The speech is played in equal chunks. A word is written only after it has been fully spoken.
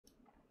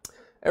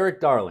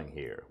Eric Darling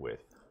here with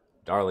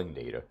Darling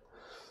Data,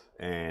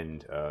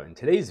 and in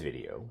today's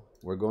video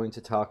we're going to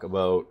talk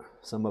about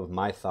some of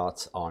my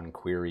thoughts on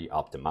query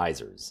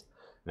optimizers.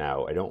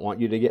 Now, I don't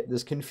want you to get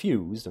this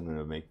confused. I'm going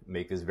to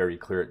make this very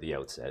clear at the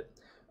outset.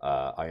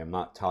 I am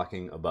not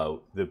talking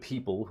about the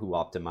people who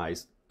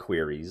optimize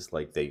queries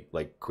like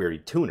query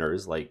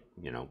tuners, like,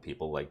 you know,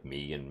 people like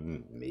me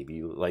and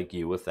maybe like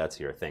you if that's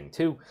your thing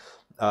too,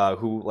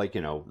 who, like,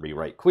 you know,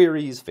 rewrite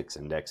queries, fix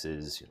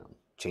indexes, you know,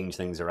 change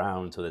things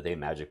around so that they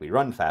magically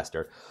run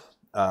faster.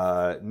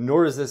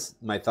 Nor is this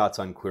my thoughts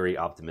on query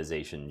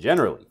optimization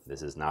generally.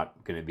 This is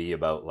not going to be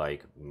about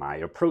like my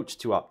approach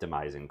to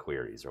optimizing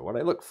queries or what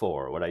I look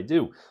for or what I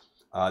do.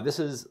 This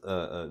is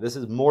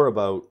more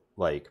about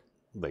like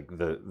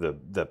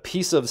the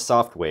piece of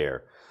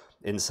software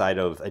inside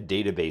of a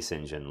database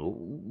engine,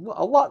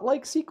 a lot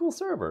like SQL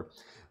Server,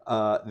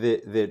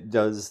 that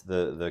does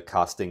the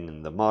costing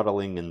and the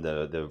modeling and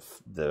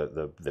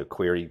the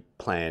query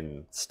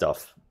plan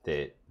stuff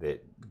that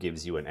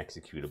gives you an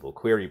executable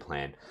query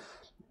plan,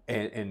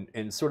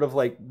 and sort of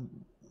like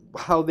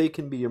how they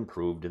can be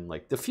improved in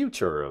like the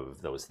future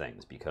of those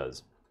things.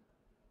 Because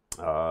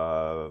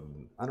I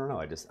don't know,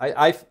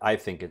 I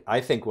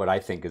think what I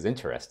think is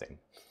interesting.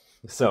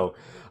 So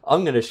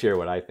I'm going to share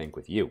what I think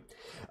with you.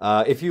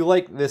 If you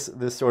like this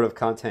sort of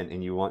content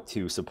and you want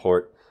to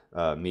support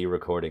me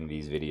recording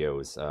these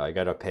videos, I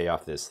got to pay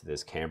off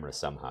this camera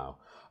somehow.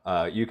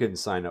 You can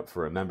sign up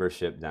for a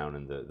membership down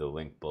in the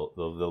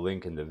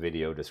link in the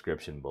video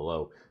description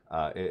below,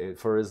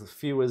 for as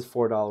few as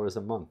 $4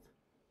 a month.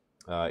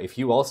 If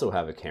you also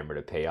have a camera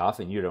to pay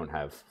off and you don't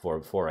have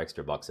four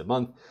extra bucks a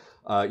month,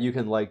 you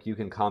can like, you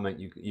can comment,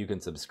 you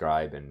can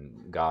subscribe,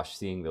 and gosh,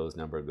 seeing those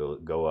numbers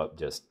go up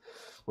just,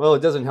 well,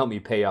 it doesn't help me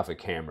pay off a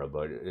camera,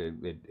 but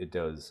it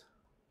does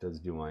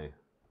do my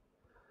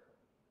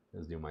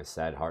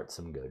sad heart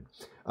some good.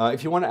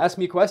 If you want to ask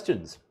me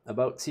questions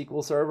about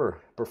SQL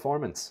Server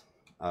performance,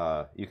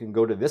 you can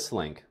go to this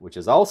link, which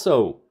is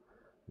also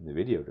in the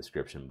video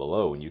description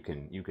below, and you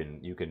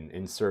can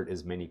insert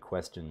as many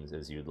questions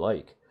as you'd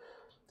like.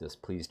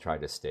 Just please try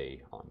to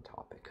stay on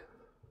topic.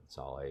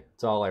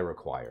 That's all I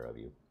require of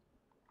you.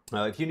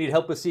 If you need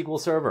help with SQL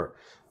Server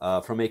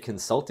from a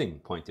consulting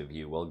point of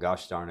view, well,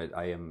 gosh darn it,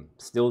 I am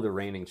still the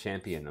reigning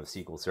champion of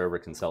SQL Server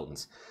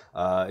consultants.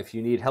 If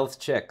you need health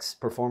checks,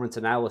 performance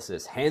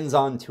analysis,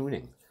 hands-on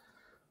tuning,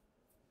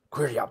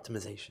 query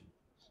optimization,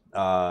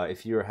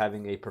 if you're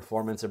having a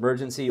performance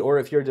emergency, or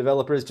if your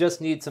developers just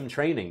need some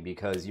training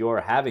because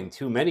you're having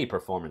too many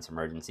performance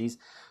emergencies,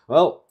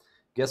 well,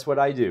 guess what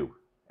I do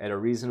at a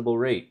reasonable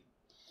rate?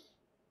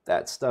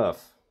 That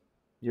stuff.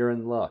 You're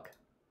in luck.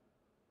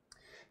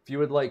 If you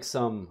would like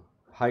some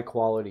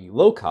high-quality,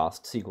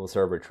 low-cost SQL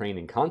Server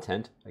training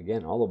content,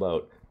 again, all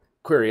about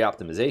query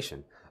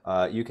optimization,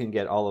 you can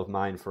get all of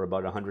mine for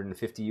about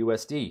 150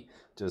 USD.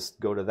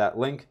 Just go to that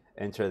link,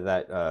 enter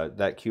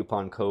that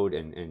coupon code,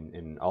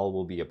 and all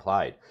will be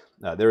applied.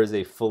 There is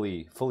a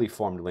fully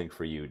formed link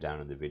for you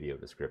down in the video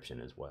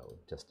description as well,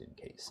 just in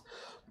case.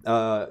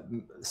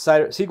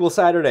 SQL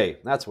Saturday,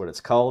 that's what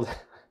it's called.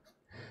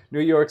 New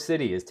York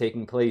City is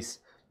taking place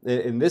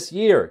in this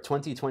year,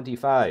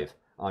 2025.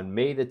 On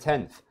May the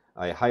 10th,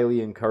 I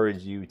highly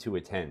encourage you to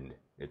attend.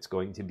 It's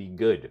going to be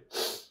good.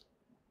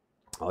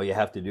 All you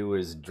have to do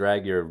is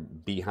drag your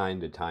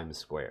behind to Times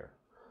Square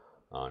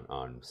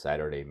on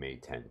Saturday, May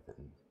 10th,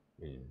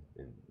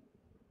 and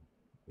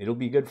it'll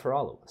be good for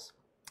all of us.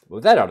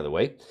 With that out of the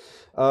way,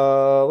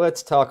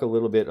 let's talk a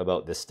little bit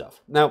about this stuff.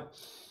 Now,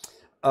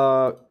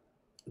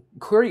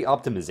 query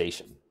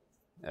optimization.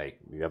 Like,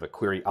 you have a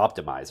query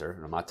optimizer,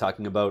 and I'm not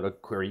talking about a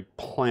query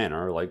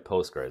planner like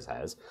Postgres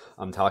has.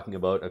 I'm talking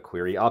about a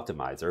query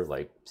optimizer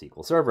like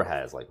SQL Server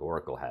has, like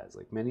Oracle has,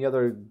 like many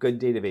other good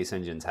database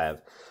engines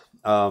have.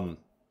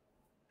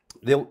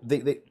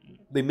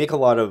 They make a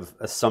lot of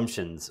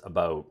assumptions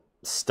about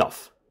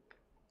stuff,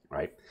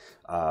 right?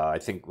 I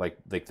think like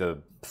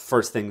the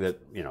first thing that,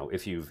 you know,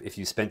 if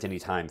you spent any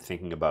time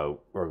thinking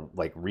about or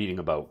like reading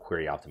about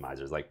query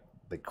optimizers, like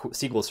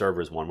SQL Server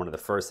is one of the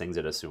first things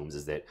it assumes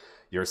is that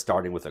you're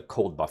starting with a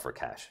cold buffer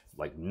cache.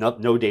 Like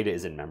no data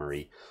is in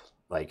memory.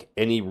 Like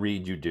any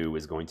read you do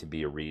is going to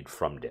be a read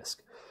from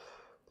disk.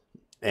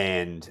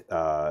 And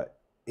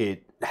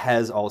it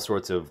has all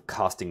sorts of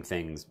costing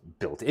things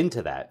built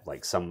into that.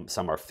 Like some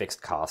are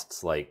fixed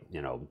costs, like,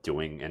 you know,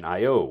 doing an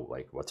IO,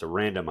 like what's a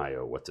random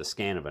IO, what's a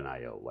scan of an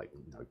IO, like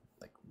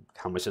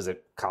how much does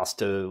it cost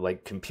to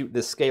like compute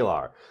this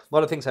scalar. A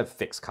lot of things have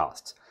fixed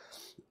costs.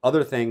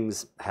 Other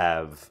things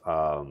have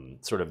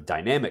sort of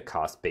dynamic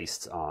costs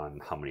based on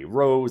how many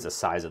rows, the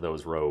size of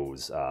those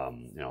rows,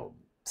 you know,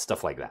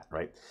 stuff like that,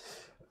 right?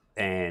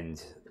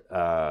 And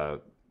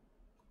the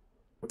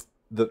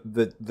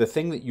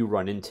thing that you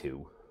run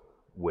into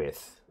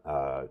with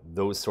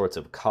those sorts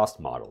of cost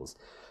models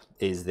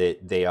is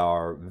that they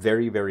are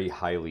very, very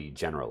highly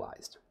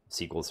generalized.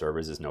 SQL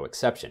Servers is no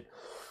exception.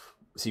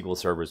 SQL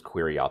Server's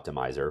query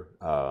optimizer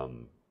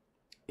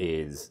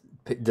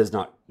does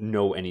not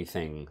know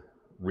anything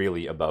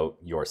really about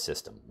your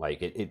system.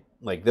 Like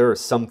like there are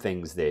some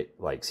things that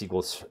like the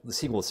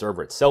SQL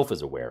Server itself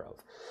is aware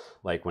of.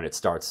 Like when it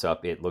starts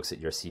up, it looks at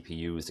your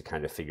CPUs to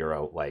kind of figure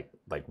out like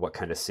what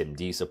kind of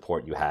SIMD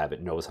support you have.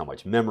 It knows how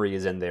much memory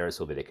is in there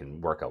so that it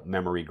can work out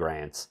memory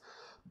grants,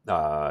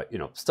 you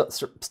know,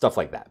 stuff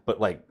like that.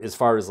 But like as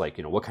far as like,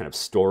 you know, what kind of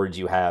storage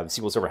you have,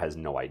 SQL Server has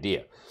no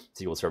idea.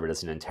 SQL Server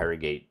doesn't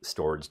interrogate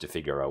storage to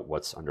figure out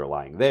what's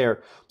underlying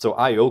there. So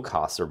I/O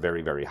costs are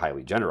very, very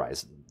highly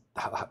generalized.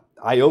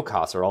 I/O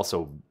costs are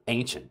also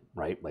ancient,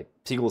 right? Like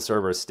SQL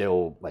Server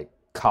still like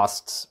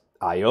costs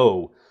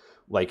I/O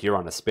like you're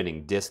on a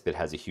spinning disk that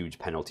has a huge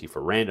penalty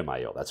for random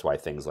I/O. That's why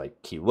things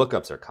like key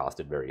lookups are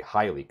costed very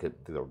highly because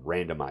of the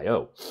random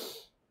I/O.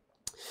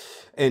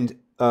 And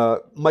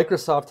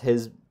Microsoft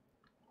has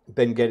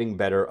been getting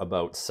better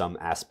about some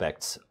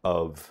aspects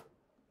of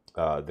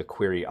the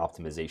query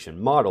optimization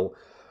model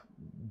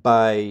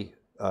by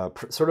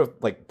sort of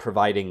like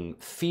providing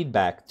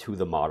feedback to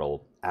the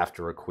model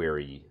after a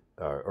query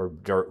or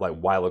like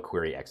while a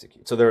query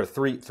executes. So there are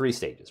three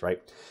stages,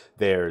 right?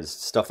 There's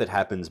stuff that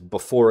happens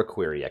before a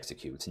query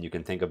executes, and you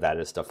can think of that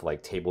as stuff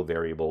like table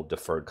variable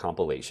deferred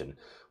compilation,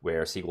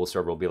 where SQL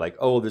Server will be like,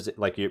 oh, there's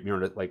like you're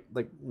in a, like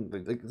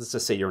let's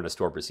just say you're in a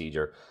store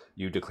procedure,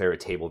 you declare a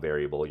table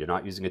variable, you're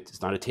not using it,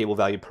 it's not a table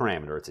value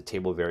parameter, it's a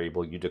table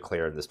variable you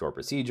declare in the store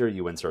procedure,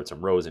 you insert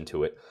some rows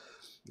into it.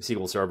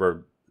 SQL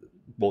Server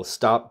will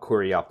stop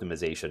query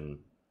optimization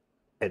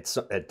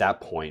at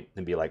that point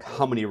and be like,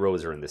 how many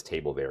rows are in this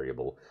table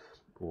variable?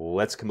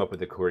 Let's come up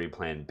with a query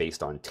plan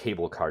based on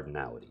table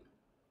cardinality.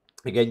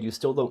 Again, you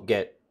still don't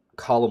get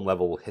column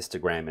level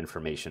histogram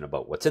information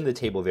about what's in the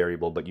table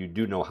variable, but you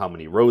do know how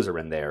many rows are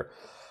in there.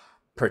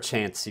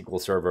 Perchance SQL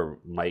Server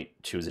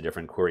might choose a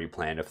different query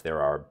plan if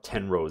there are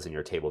 10 rows in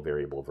your table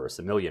variable versus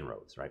a million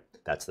rows, right?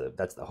 That's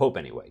the hope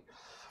anyway.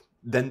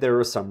 Then there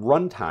are some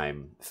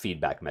runtime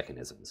feedback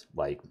mechanisms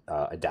like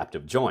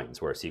adaptive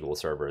joins, where SQL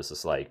Server is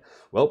just like,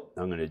 well,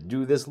 I'm going to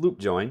do this loop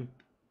join,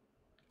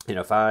 and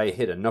if I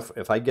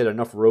get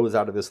enough rows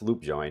out of this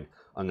loop join,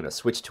 I'm going to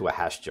switch to a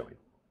hash join,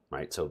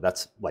 right? So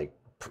that's like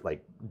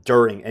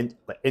during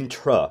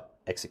intra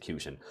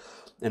execution,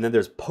 and then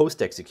there's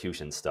post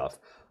execution stuff.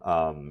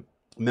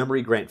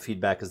 Memory grant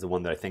feedback is the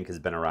one that I think has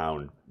been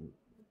around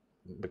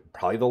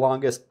probably the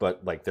longest,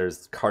 but like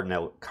there's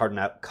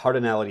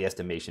cardinality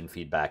estimation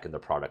feedback in the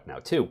product now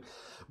too,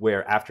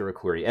 where after a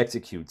query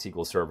executes,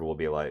 SQL Server will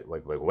be like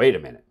wait a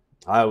minute,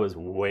 I was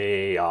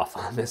way off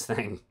on this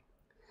thing.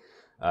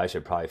 I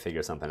should probably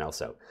figure something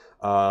else out.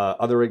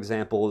 Other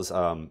examples,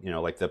 you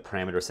know, like the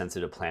parameter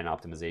sensitive plan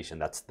optimization.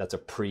 That's a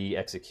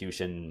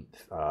pre-execution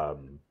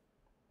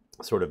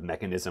sort of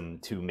mechanism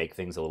to make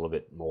things a little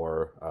bit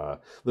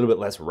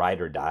less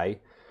ride or die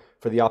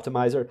for the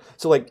optimizer.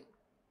 So like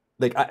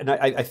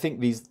I think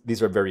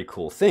these are very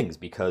cool things,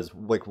 because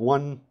like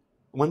one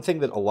thing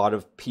that a lot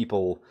of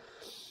people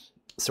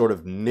sort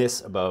of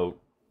miss about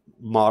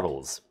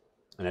models,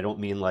 and I don't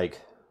mean like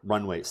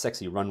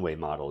sexy runway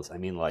models, I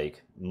mean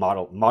like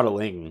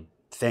modeling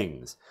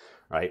things,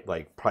 right?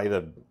 Like probably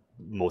the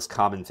most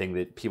common thing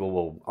that people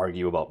will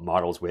argue about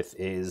models with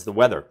is the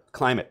weather,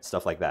 climate,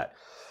 stuff like that.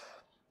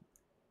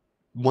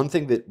 One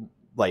thing that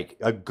like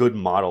a good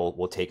model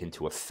will take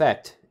into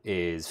effect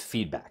is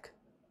feedback.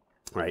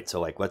 Right,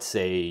 so like let's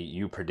say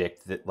you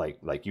predict that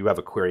like you have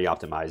a query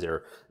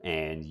optimizer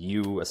and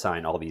you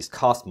assign all these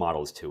cost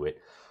models to it.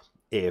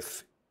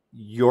 If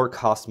your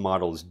cost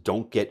models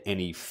don't get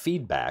any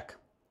feedback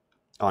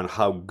on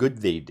how good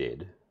they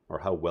did or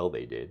how well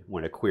they did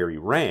when a query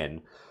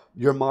ran,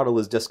 your model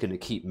is just going to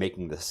keep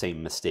making the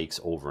same mistakes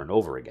over and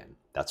over again.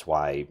 That's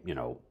why, you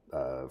know,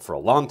 for a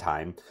long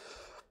time,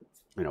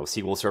 you know,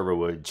 SQL Server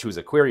would choose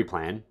a query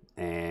plan,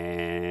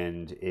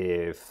 and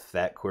if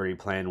that query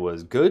plan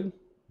was good,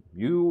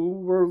 you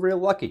were real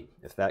lucky.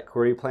 If that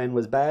query plan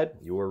was bad,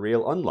 you were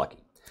real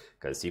unlucky,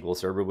 because SQL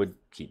Server would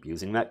keep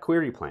using that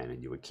query plan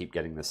and you would keep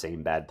getting the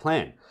same bad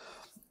plan.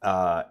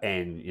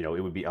 And, you know,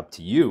 it would be up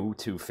to you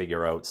to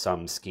figure out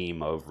some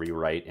scheme of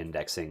rewrite,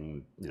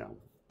 indexing, you know,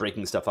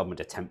 breaking stuff up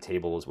into temp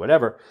tables,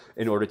 whatever,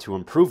 in order to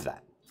improve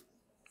that.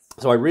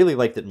 So I really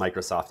like that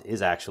Microsoft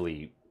is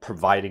actually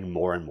providing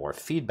more and more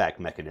feedback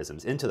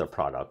mechanisms into the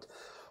product,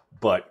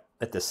 but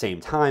at the same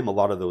time, a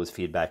lot of those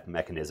feedback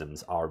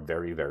mechanisms are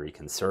very, very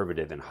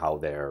conservative in how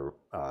they're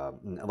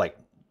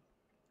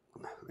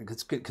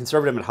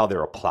conservative in how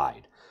they're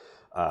applied.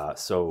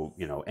 So,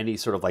 you know, any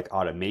sort of like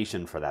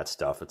automation for that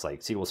stuff, it's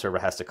like SQL Server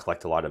has to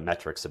collect a lot of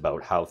metrics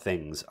about how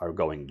things are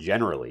going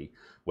generally,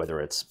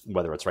 whether it's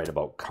right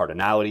about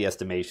cardinality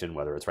estimation,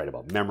 whether it's right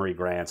about memory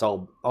grants,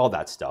 all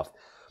that stuff.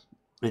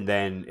 And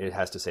then it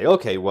has to say,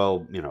 okay,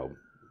 well, you know,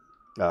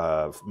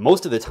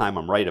 most of the time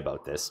I'm right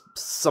about this.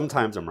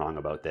 Sometimes I'm wrong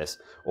about this,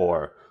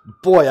 or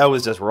boy, I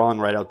was just wrong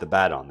right out the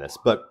bat on this.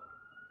 But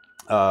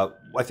I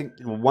think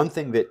one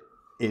thing that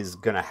is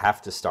going to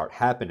have to start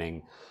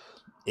happening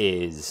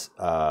is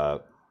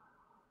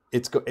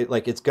it's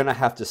going to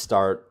have to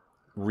start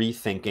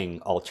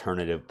rethinking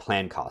alternative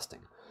plan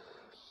costing.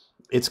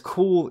 it's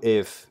cool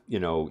if,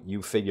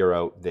 you figure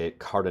out that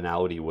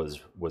cardinality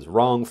was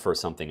wrong for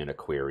something in a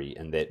query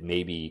and that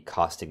maybe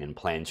costing and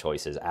plan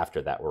choices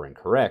after that were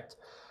incorrect.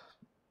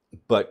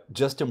 But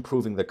just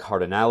improving the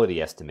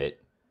cardinality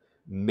estimate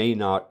may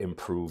not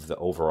improve the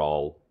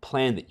overall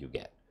plan that you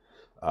get.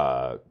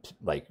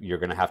 Like you're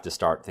going to have to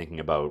start thinking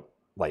about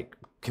like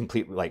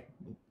completely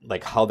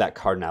like how that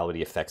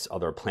cardinality affects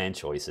other plan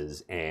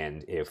choices,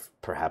 and if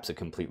perhaps a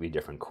completely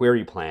different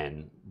query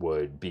plan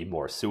would be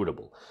more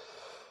suitable.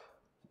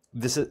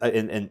 This is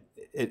and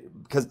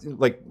it, because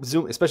like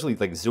especially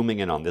like zooming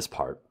in on this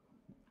part,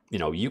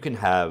 you can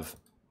have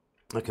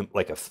like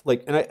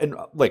look,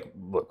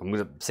 I'm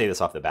going to say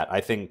this off the bat. I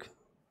think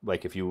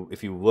like if you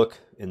look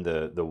in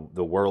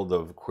the world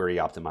of query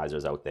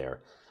optimizers out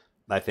there,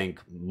 I think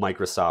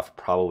Microsoft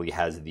probably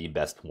has the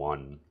best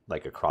one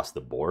like across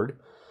the board.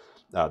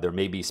 There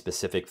may be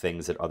specific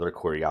things that other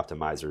query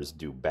optimizers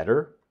do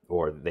better,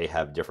 or they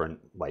have different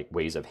like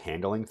ways of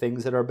handling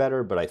things that are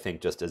better. But I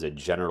think just as a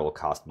general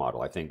cost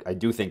model, I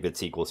do think that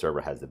SQL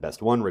Server has the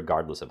best one,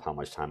 regardless of how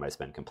much time I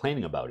spend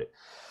complaining about it.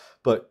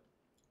 But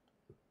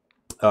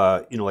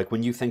like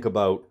when you think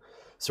about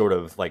sort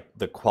of like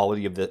the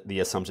quality of the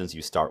assumptions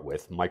you start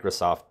with,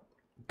 Microsoft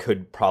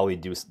could probably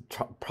do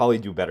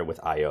better with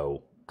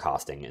I/O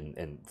costing,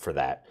 and for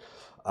that.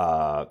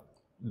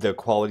 The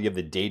quality of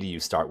the data you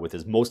start with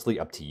is mostly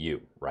up to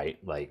you, right?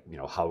 Like,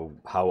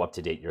 how up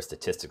to date your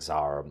statistics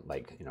are,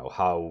 like,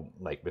 how,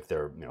 like if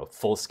they're,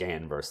 full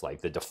scan versus like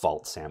the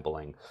default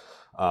sampling,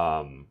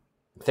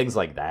 things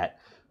like that.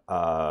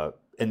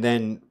 And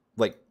then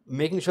like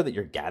making sure that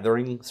you're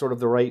gathering sort of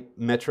the right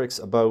metrics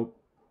about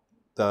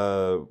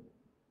the,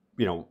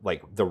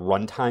 like the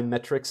runtime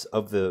metrics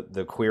of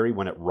the query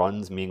when it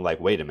runs, meaning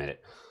like, wait a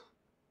minute,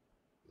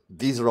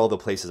 these are all the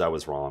places I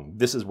was wrong.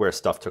 This is where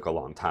stuff took a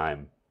long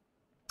time.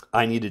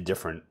 I need to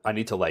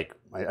recompile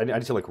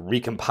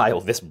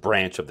this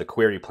branch of the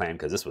query plan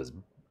because this was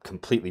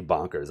completely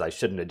bonkers. I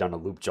shouldn't have done a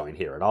loop join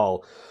here at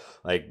all.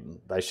 Like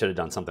I should have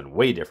done something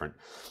way different.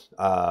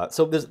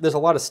 So there's a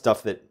lot of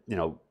stuff that,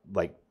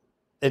 like,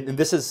 and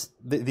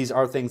these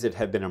are things that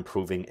have been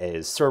improving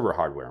as server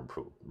hardware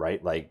improved,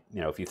 right? Like,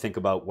 if you think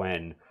about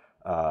when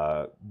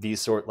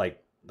these sort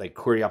like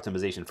query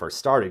optimization first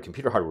started,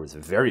 computer hardware was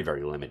very,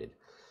 very limited.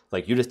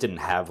 Like you just didn't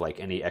have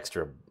like any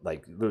extra,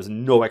 like there was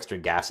no extra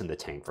gas in the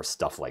tank for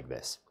stuff like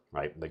this,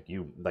 right?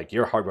 Like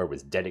your hardware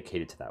was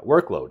dedicated to that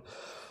workload.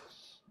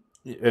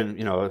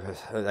 And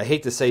I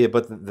hate to say it,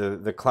 but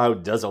the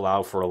cloud does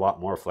allow for a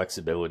lot more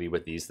flexibility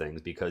with these things,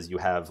 because you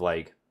have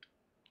like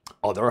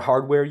other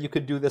hardware you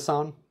could do this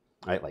on,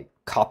 right? Like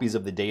copies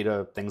of the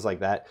data, things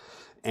like that.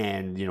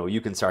 And,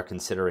 you can start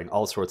considering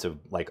all sorts of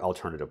like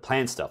alternative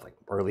plan stuff, like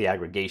early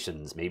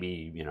aggregations.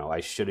 Maybe, I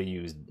should have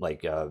used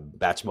like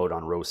batch mode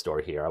on row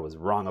store here. I was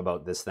wrong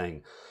about this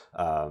thing.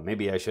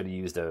 Maybe I should have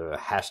used a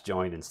hash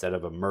join instead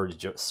of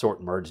a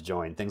sort merge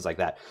join, things like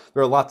that.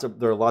 There are lots of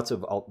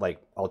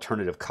like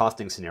alternative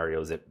costing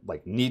scenarios that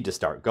like need to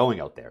start going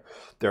out there.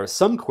 There are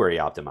some query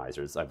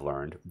optimizers I've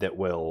learned that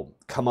will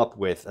come up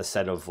with a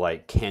set of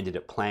like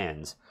candidate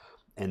plans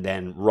and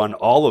then run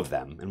all of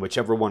them, and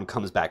whichever one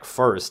comes back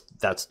first,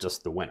 that's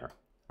just the winner,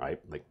 right?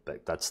 Like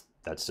that's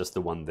just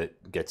the one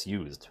that gets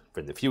used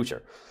for the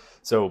future.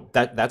 So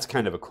that's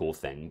kind of a cool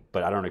thing,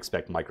 but I don't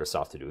expect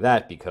Microsoft to do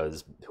that,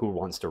 because who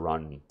wants to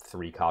run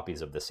 3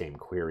 copies of the same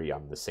query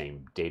on the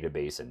same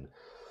database, and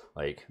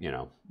like,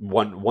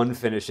 one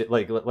finish it,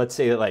 like let's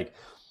say like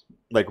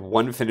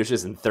one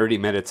finishes in 30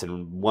 minutes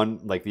and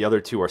one, like the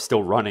other 2 are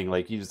still running.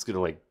 Like you just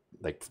gonna like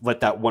let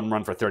that one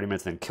run for 30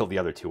 minutes and then kill the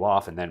other 2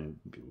 off, and then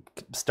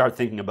start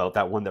thinking about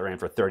that one that ran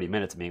for 30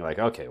 minutes and being like,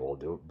 okay, well,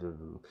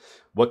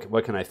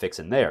 what can I fix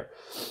in there?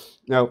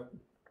 Now,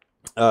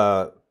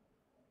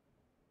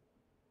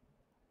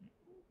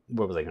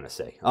 what was I going to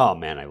say? Oh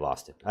man, I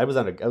lost it. I was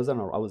on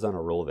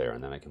a roll there,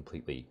 and then I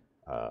completely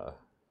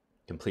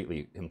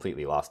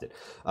lost it.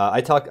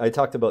 I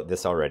talked about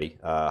this already.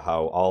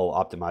 How all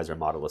optimizer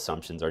model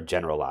assumptions are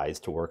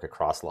generalized to work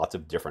across lots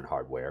of different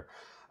hardware.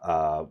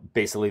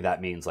 Basically,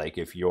 that means like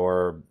if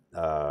your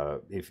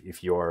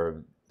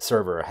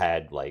server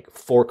had like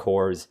 4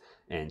 cores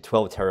and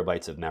 12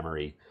 terabytes of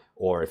memory,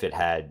 or if it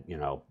had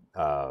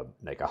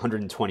like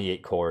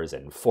 128 cores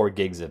and 4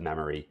 gigs of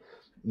memory,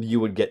 you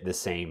would get the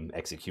same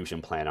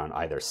execution plan on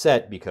either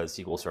set, because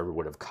SQL Server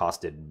would have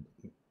costed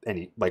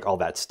all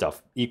that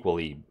stuff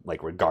equally,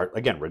 like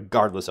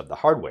regardless of the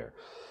hardware.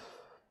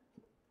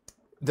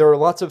 There are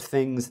lots of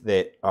things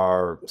that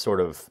are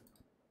sort of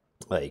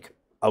like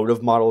out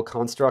of model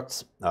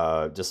constructs.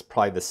 Just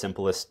probably the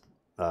simplest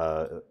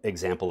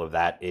example of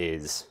that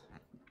is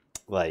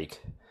like,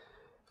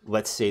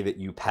 let's say that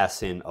you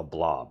pass in a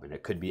blob, and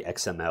it could be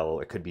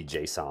XML, it could be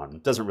JSON,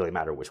 it doesn't really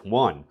matter which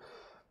one.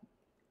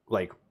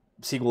 Like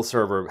SQL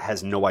Server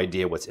has no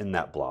idea what's in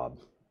that blob.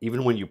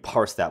 Even when you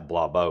parse that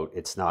blob out,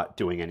 it's not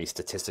doing any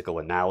statistical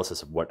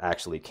analysis of what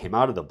actually came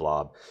out of the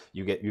blob.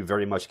 You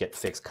very much get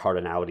fixed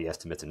cardinality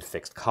estimates and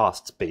fixed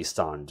costs based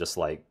on just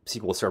like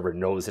SQL Server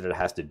knows that it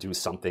has to do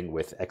something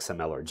with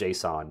XML or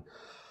JSON.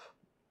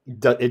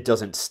 it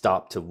doesn't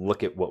stop to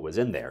look at what was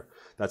in there.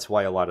 That's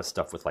why a lot of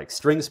stuff with like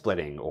string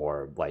splitting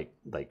or like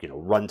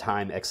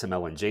runtime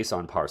XML and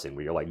JSON parsing,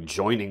 where you're like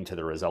joining to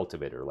the result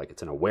of it, or like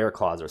it's an aware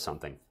clause or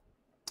something,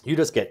 you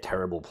just get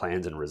terrible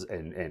plans and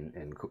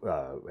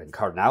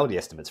cardinality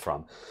estimates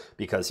from,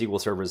 because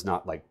SQL Server is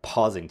not like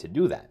pausing to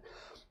do that.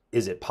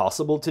 Is it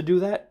possible to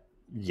do that?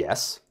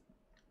 Yes.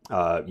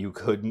 You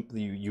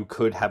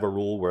could have a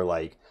rule where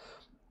like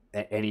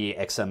any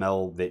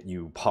XML that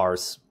you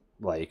parse,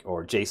 like,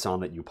 or JSON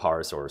that you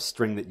parse, or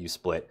string that you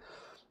split,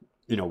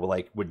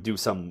 would do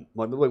some.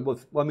 I mean,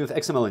 with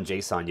XML and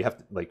JSON, you have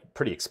to like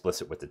pretty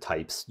explicit with the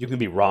types. You can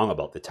be wrong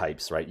about the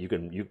types, right? You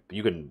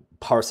can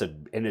parse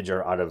an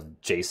integer out of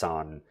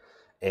JSON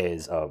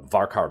as a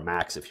varchar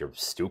max if you're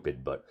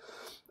stupid, but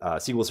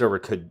SQL Server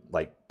could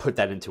like put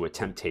that into a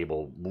temp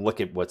table, look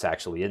at what's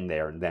actually in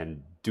there, and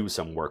then do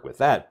some work with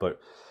that.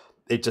 But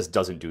it just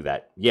doesn't do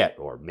that yet,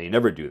 or may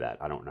never do that.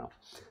 I don't know.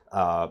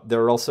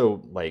 There are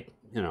also like,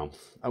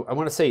 I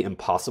want to say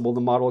impossible to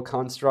model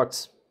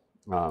constructs.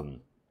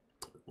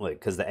 Like,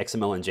 because the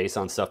XML and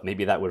JSON stuff,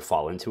 maybe that would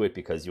fall into it,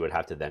 because you would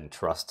have to then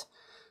trust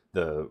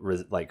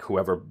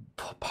whoever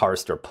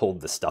parsed or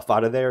pulled the stuff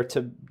out of there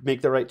to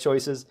make the right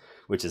choices,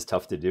 which is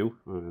tough to do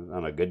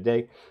on a good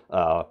day.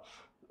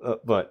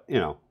 But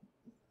that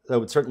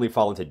would certainly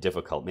fall into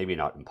difficult, maybe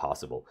not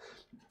impossible.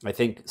 I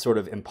think sort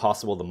of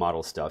impossible to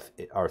model stuff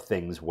are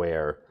things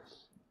where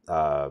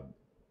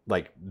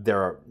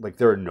there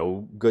are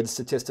no good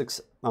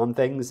statistics on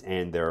things,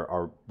 and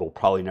will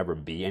probably never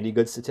be any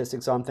good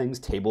statistics on things.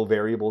 Table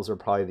variables are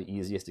probably the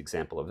easiest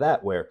example of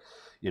that, where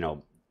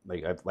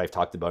like I've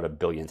talked about a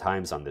billion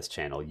times on this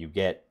channel.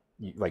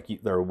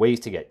 There are ways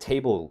to get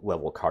table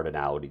level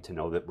cardinality, to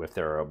know that if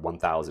there are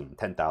 1,000,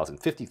 10,000,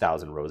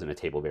 50,000 rows in a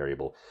table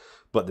variable,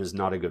 but there's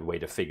not a good way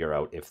to figure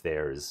out if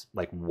there's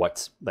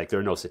there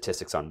are no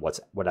statistics on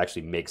what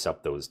actually makes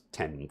up those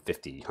 10,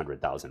 50,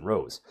 100,000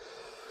 rows.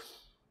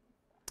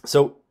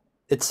 So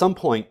at some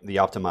point, the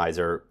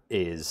optimizer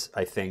is,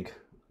 I think,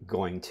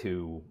 going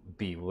to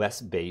be less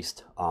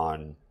based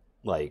on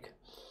like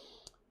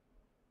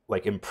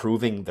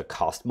improving the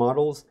cost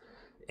models,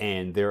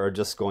 and there are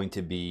just going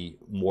to be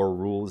more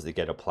rules that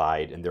get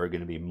applied, and there are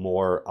going to be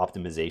more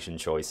optimization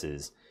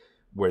choices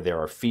where there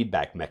are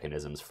feedback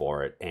mechanisms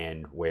for it,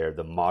 and where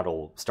the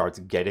model starts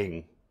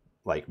getting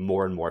like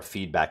more and more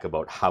feedback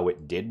about how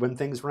it did when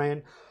things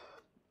ran,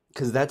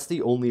 because that's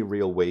the only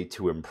real way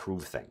to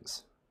improve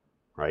things.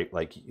 Right?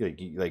 Like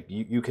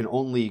you can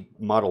only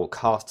model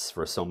costs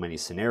for so many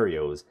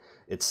scenarios.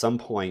 At some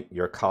point,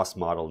 your cost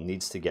model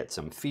needs to get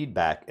some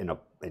feedback and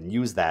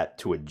use that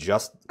to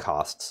adjust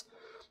costs,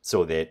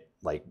 so that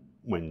like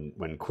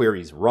when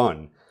queries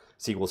run,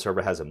 SQL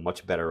Server has a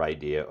much better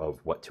idea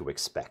of what to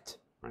expect.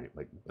 Right?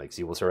 Like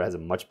SQL Server has a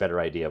much better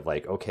idea of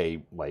like,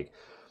 okay, like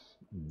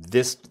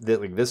this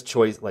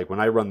choice, like when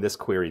I run this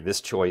query,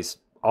 this choice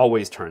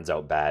always turns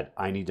out bad.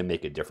 I need to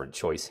make a different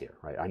choice here,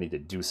 right? I need to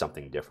do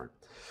something different.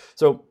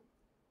 So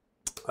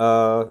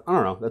I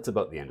don't know. That's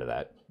about the end of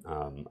that.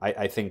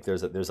 I think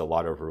there's a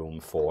lot of room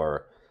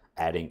for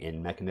adding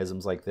in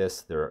mechanisms like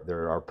this.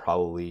 There's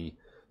probably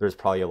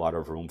a lot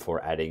of room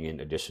for adding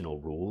in additional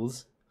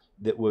rules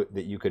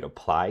that you could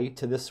apply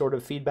to this sort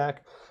of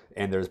feedback,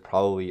 and there's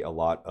probably a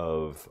lot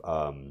of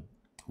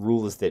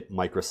rules that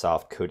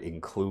Microsoft could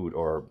include,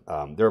 or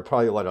there are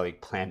probably a lot of like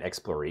planned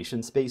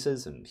exploration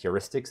spaces and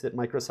heuristics that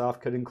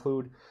Microsoft could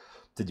include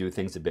to do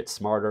things a bit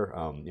smarter.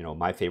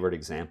 My favorite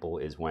example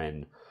is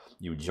when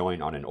you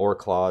join on an OR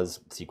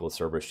clause, SQL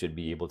Server should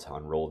be able to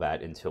unroll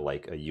that into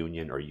like a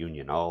union or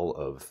union all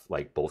of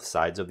like both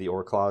sides of the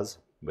OR clause,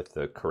 with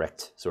the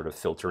correct sort of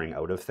filtering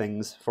out of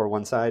things for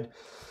one side.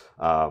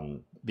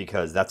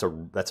 Because that's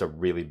a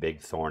really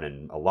big thorn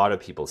in a lot of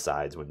people's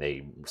sides when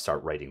they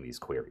start writing these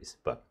queries.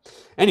 But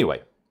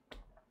anyway,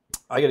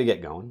 I gotta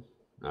get going.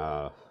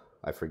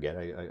 I forget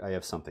I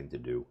have something to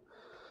do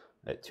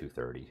at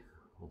 2:30.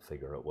 We'll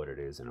figure out what it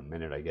is in a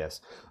minute, I guess.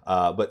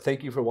 But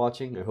thank you for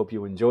watching. I hope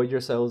you enjoyed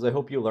yourselves. I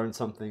hope you learned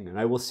something, and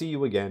I will see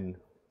you again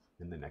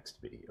in the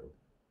next video.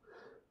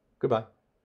 Goodbye.